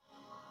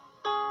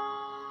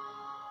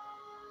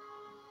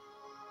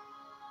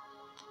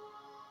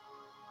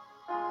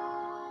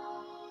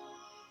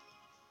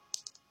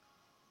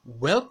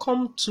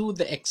Welcome to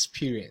The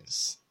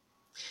Experience.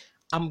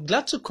 I'm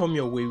glad to come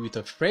your way with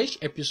a fresh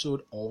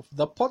episode of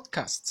the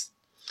podcast.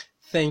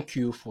 Thank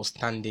you for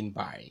standing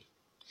by.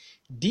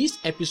 This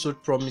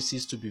episode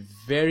promises to be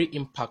very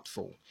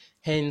impactful,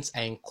 hence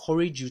I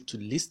encourage you to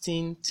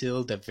listen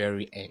till the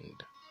very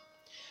end.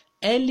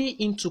 Early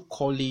into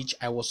college,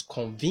 I was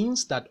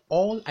convinced that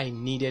all I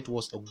needed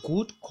was a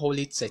good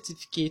college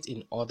certificate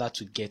in order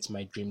to get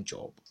my dream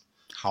job.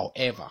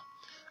 However,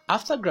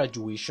 after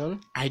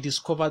graduation, I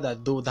discovered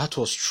that though that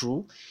was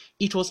true,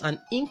 it was an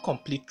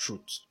incomplete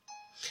truth.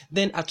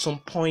 Then at some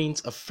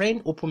point, a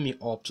friend opened me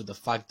up to the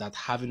fact that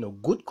having a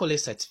good college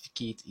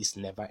certificate is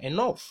never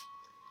enough.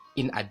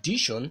 In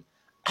addition,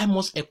 I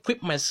must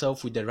equip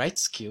myself with the right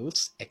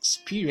skills,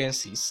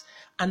 experiences,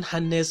 and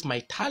harness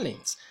my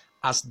talents,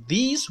 as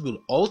these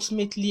will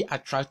ultimately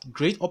attract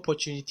great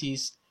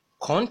opportunities,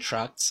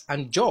 contracts,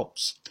 and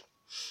jobs.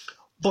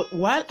 But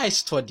while I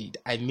studied,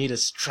 I made a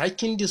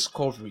striking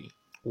discovery,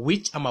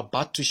 which I'm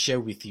about to share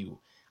with you,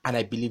 and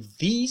I believe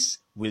this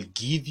will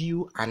give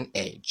you an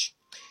edge.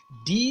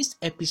 This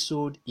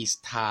episode is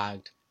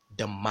tagged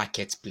The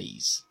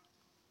Marketplace.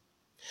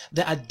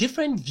 There are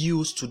different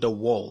views to the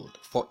world.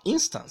 For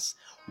instance,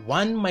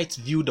 one might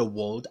view the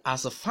world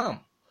as a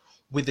farm,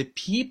 with the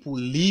people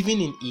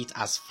living in it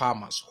as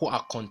farmers who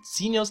are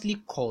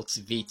continuously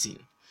cultivating.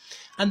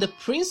 And the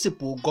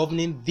principle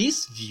governing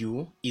this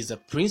view is the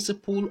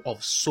principle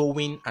of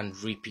sowing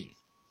and reaping.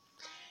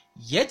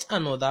 Yet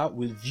another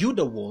will view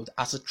the world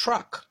as a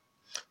track,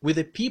 with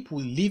the people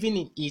living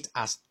in it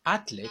as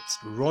athletes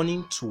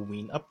running to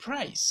win a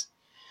prize.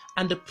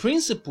 And the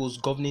principles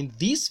governing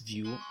this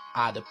view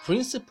are the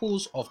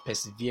principles of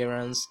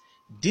perseverance,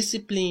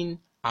 discipline,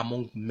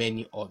 among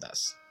many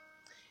others.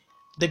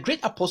 The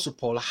great Apostle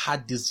Paul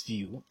had this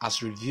view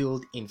as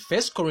revealed in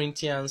 1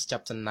 Corinthians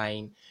chapter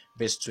 9,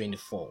 verse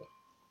 24.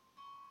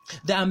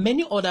 There are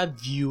many other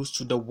views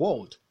to the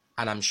world,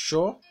 and I'm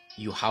sure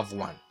you have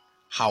one.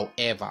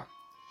 However,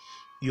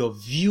 your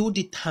view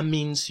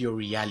determines your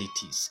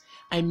realities.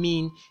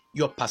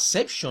 Your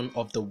perception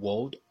of the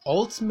world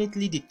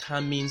ultimately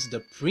determines the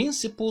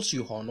principles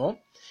you honor,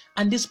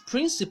 and these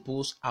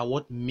principles are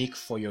what make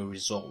for your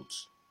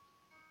results.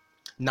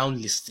 Now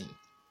listen.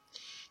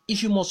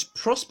 If you must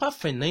prosper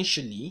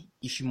financially,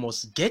 if you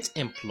must get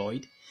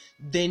employed,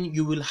 then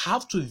you will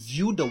have to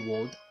view the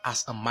world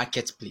as a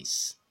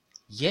marketplace.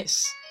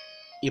 Yes,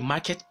 a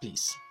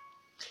marketplace.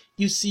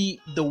 You see,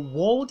 the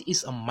world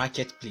is a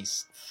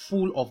marketplace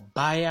full of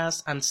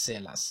buyers and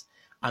sellers,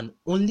 and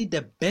only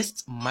the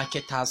best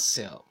marketers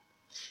sell.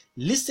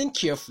 Listen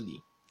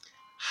carefully.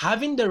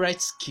 Having the right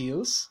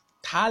skills,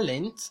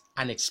 talent,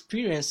 and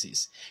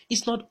experiences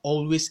is not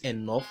always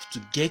enough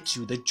to get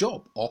you the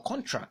job or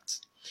contract.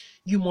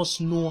 You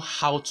must know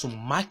how to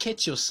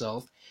market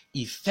yourself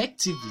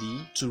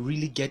effectively to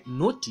really get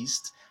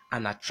noticed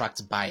and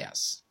attract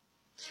buyers.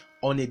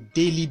 On a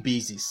daily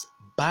basis,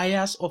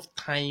 buyers of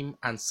time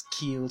and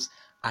skills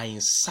are in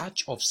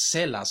search of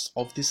sellers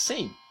of the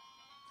same.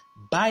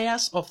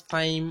 Buyers of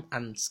time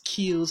and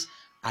skills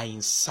are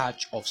in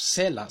search of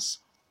sellers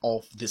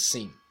of the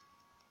same.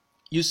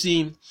 You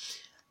see,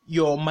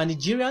 your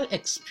managerial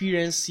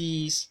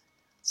experiences,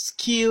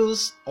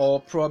 skills,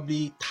 or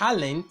probably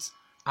talent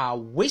are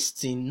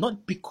wasting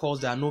not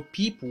because there are no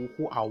people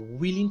who are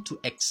willing to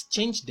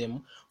exchange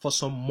them for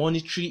some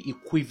monetary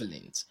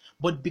equivalent,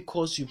 but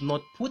because you've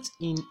not put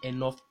in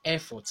enough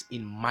effort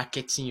in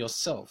marketing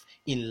yourself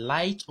in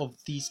light of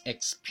these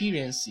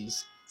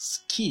experiences,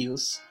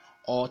 skills,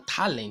 or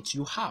talent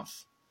you have.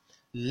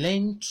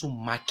 Learn to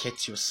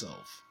market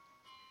yourself.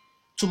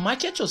 To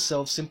market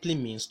yourself simply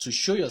means to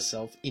show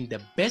yourself in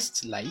the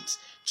best light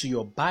to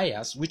your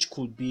buyers, which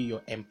could be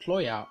your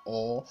employer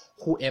or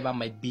whoever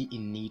might be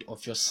in need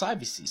of your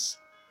services.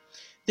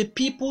 The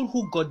people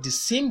who got the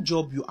same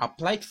job you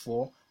applied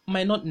for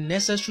might not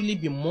necessarily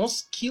be more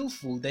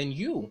skillful than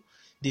you.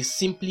 They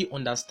simply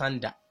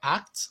understand the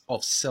act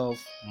of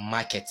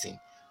self-marketing.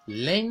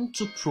 Learn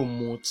to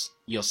promote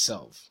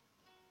yourself.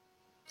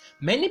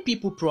 Many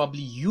people,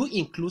 probably you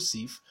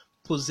inclusive,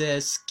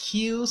 possess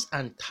skills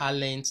and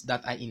talents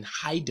that are in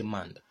high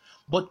demand,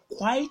 but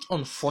quite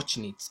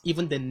unfortunate,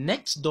 even the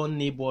next door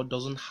neighbor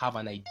doesn't have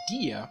an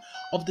idea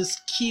of the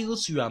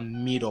skills you are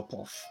made up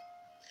of.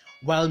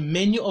 While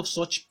many of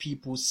such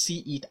people see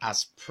it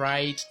as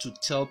pride to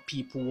tell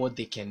people what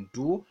they can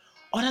do,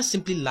 others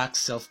simply lack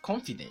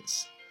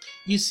self-confidence.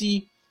 You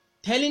see,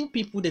 telling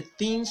people the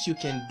things you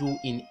can do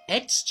in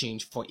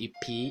exchange for a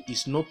pay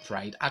is no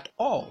pride at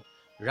all.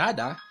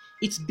 Rather,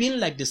 it's been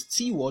like the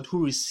steward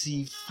who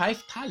received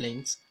 5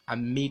 talents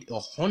and made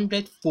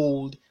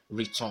 100-fold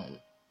return.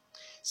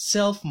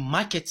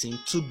 Self-marketing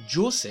took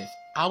Joseph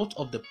out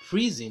of the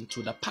prison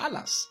to the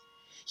palace.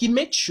 He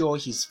made sure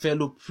his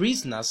fellow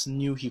prisoners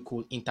knew he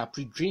could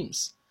interpret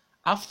dreams,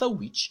 after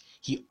which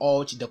he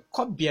urged the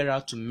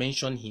cupbearer to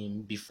mention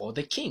him before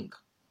the king.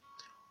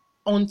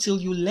 Until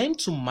you learn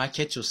to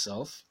market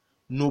yourself,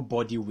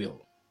 nobody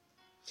will.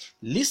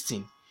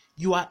 Listen,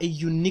 you are a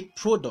unique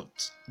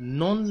product.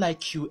 None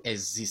like you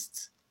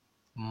exists.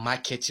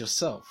 Market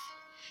yourself.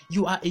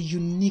 You are a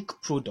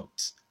unique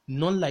product.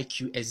 None like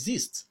you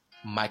exist.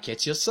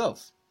 Market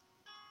yourself.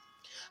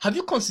 Have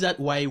you considered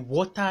why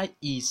water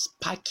is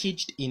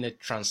packaged in a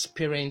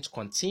transparent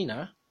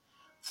container?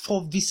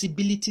 For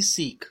visibility's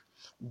sake,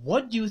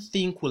 what do you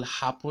think will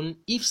happen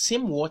if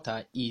same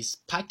water is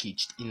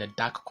packaged in a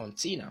dark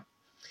container?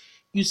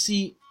 You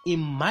see, in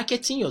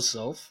marketing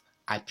yourself,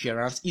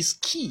 appearance is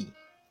key.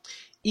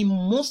 In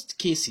most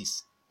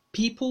cases,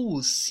 people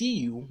will see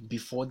you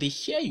before they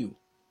hear you.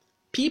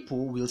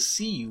 People will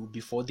see you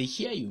before they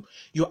hear you.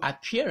 Your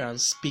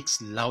appearance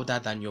speaks louder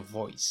than your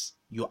voice.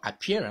 Your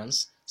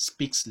appearance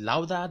speaks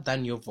louder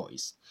than your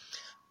voice.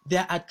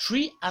 There are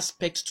three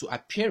aspects to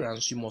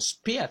appearance you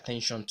must pay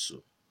attention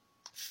to.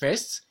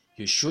 First,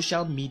 your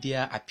social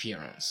media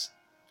appearance.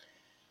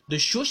 The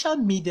social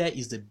media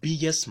is the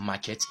biggest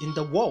market in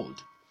the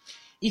world.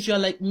 If you're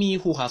like me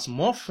who has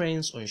more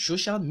friends on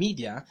social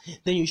media,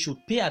 then you should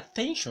pay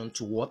attention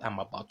to what I'm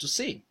about to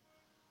say.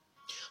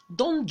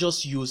 Don't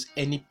just use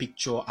any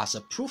picture as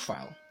a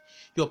profile.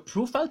 Your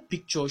profile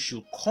picture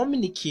should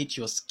communicate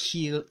your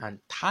skill and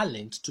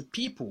talent to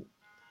people.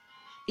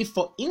 If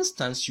for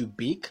instance you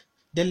bake,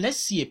 then let's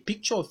see a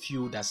picture of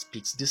you that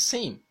speaks the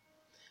same.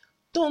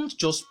 Don't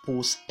just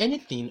post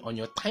anything on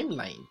your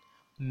timeline.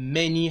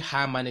 Many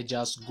hire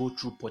managers go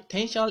through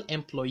potential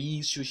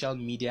employees' social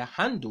media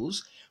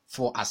handles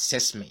for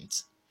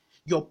assessment.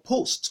 Your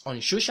posts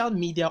on social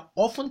media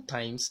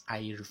oftentimes are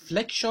a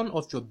reflection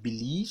of your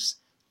beliefs,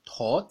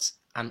 thoughts,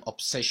 and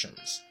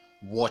obsessions.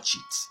 Watch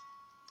it.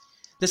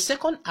 The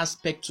second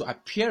aspect to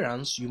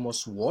appearance you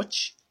must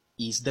watch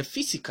is the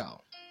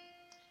physical.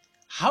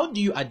 How do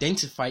you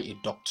identify a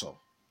doctor?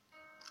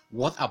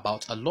 What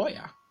about a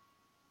lawyer?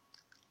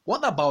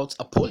 What about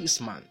a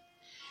policeman?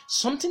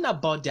 Something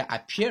about their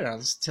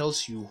appearance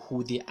tells you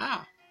who they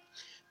are.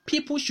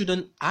 People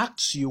shouldn't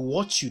ask you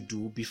what you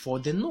do before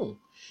they know.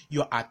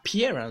 Your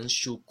appearance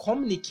should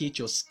communicate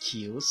your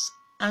skills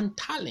and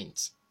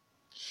talent.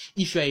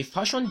 If you are a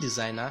fashion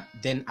designer,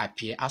 then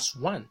appear as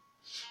one.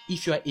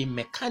 If you are a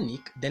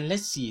mechanic, then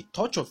let's see a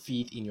touch of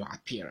it in your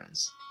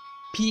appearance.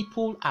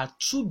 People are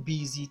too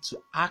busy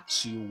to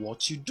ask you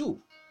what you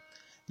do.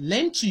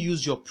 Learn to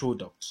use your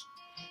product.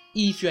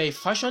 If you are a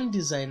fashion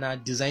designer,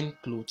 design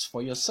clothes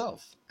for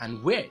yourself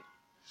and wear.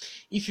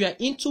 If you are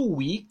into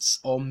wigs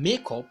or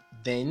makeup,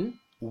 then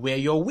wear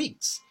your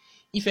wigs.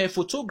 If you're a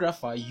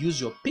photographer, use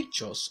your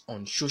pictures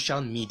on social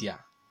media.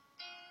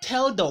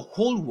 Tell the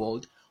whole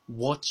world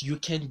what you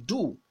can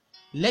do.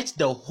 Let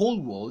the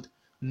whole world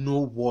know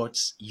what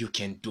you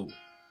can do.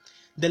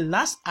 The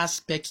last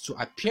aspect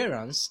to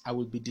appearance I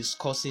will be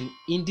discussing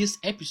in this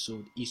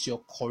episode is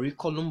your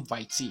curriculum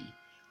vitae,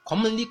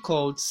 commonly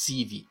called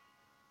CV.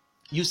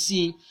 You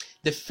see,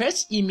 the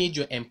first image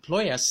your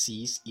employer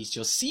sees is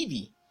your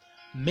CV.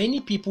 Many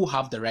people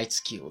have the right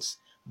skills,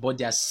 but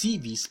their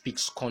CV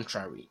speaks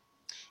contrary.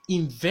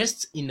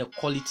 Invest in a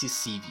quality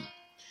CV.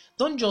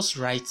 Don't just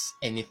write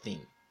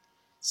anything.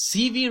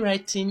 CV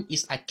writing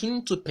is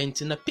akin to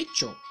painting a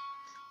picture.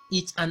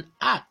 It's an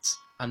art,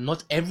 and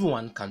not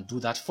everyone can do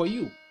that for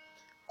you.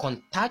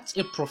 Contact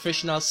a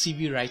professional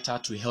CV writer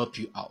to help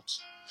you out.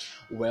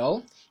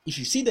 Well, if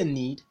you see the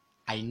need,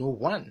 I know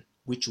one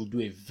which will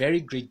do a very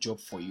great job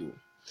for you.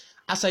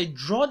 As I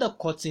draw the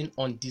curtain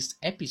on this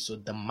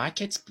episode, the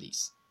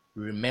marketplace,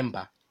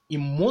 remember,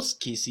 in most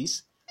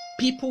cases,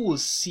 people will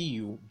see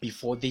you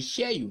before they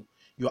hear you.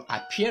 Your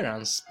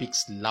appearance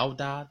speaks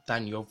louder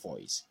than your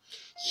voice.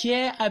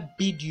 Here I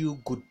bid you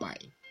goodbye.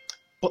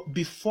 But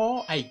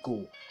before I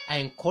go, I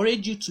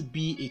encourage you to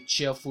be a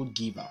cheerful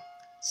giver.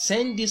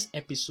 Send this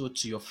episode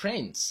to your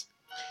friends.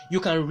 You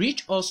can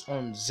reach us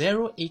on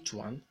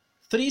 081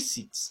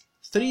 36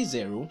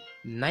 30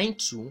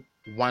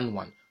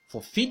 9211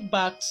 for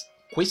feedbacks,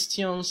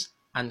 questions,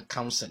 and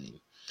counseling.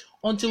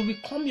 Until we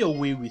come your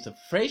way with a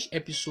fresh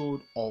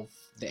episode of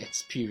The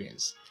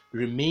Experience,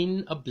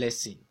 remain a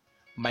blessing.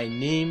 My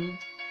name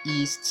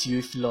is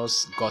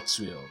Theophilus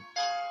Godswill.